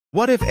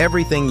What if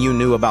everything you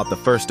knew about the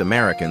first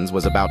Americans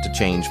was about to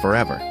change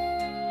forever?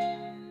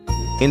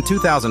 In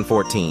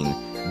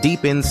 2014,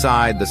 deep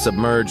inside the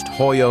submerged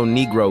Hoyo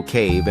Negro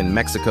Cave in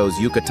Mexico's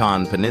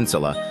Yucatan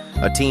Peninsula,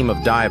 a team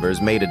of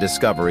divers made a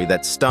discovery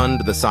that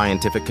stunned the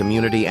scientific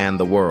community and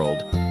the world: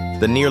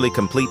 the nearly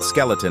complete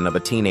skeleton of a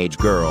teenage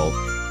girl,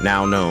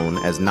 now known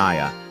as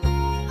Naya.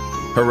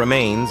 Her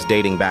remains,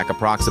 dating back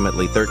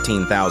approximately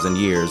 13,000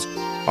 years,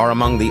 are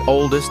among the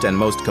oldest and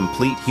most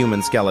complete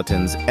human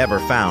skeletons ever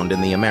found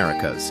in the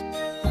Americas.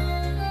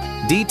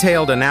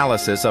 Detailed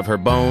analysis of her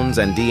bones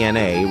and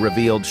DNA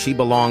revealed she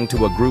belonged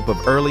to a group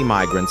of early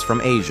migrants from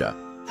Asia,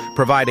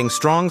 providing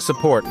strong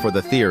support for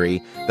the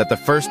theory that the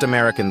first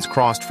Americans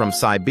crossed from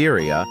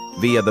Siberia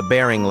via the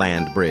Bering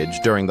Land Bridge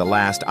during the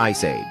last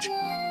ice age.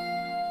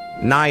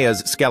 Naya's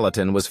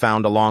skeleton was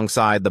found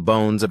alongside the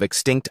bones of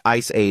extinct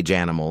Ice Age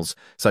animals,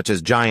 such as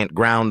giant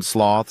ground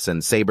sloths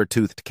and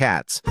saber-toothed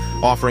cats,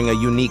 offering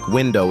a unique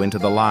window into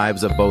the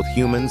lives of both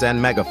humans and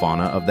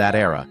megafauna of that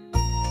era.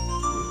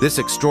 This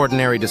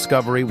extraordinary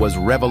discovery was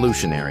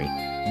revolutionary,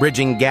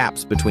 bridging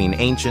gaps between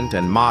ancient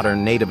and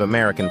modern Native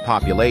American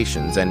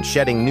populations and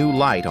shedding new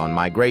light on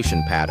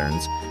migration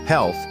patterns,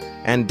 health,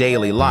 and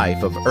daily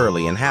life of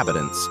early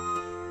inhabitants.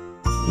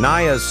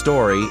 Naya's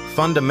story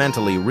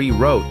fundamentally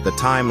rewrote the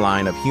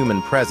timeline of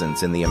human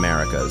presence in the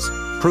Americas,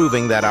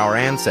 proving that our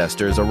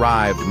ancestors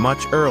arrived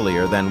much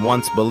earlier than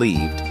once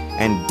believed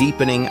and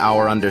deepening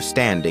our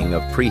understanding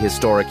of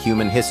prehistoric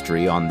human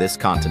history on this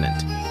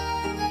continent.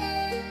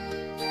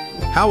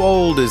 How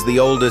old is the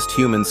oldest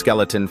human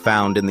skeleton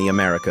found in the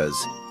Americas?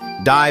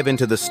 Dive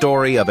into the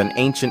story of an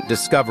ancient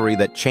discovery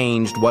that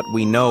changed what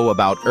we know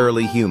about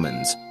early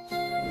humans.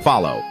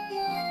 Follow.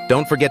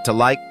 Don't forget to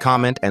like,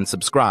 comment, and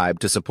subscribe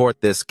to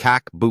support this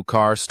Kak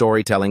Bukar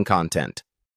storytelling content.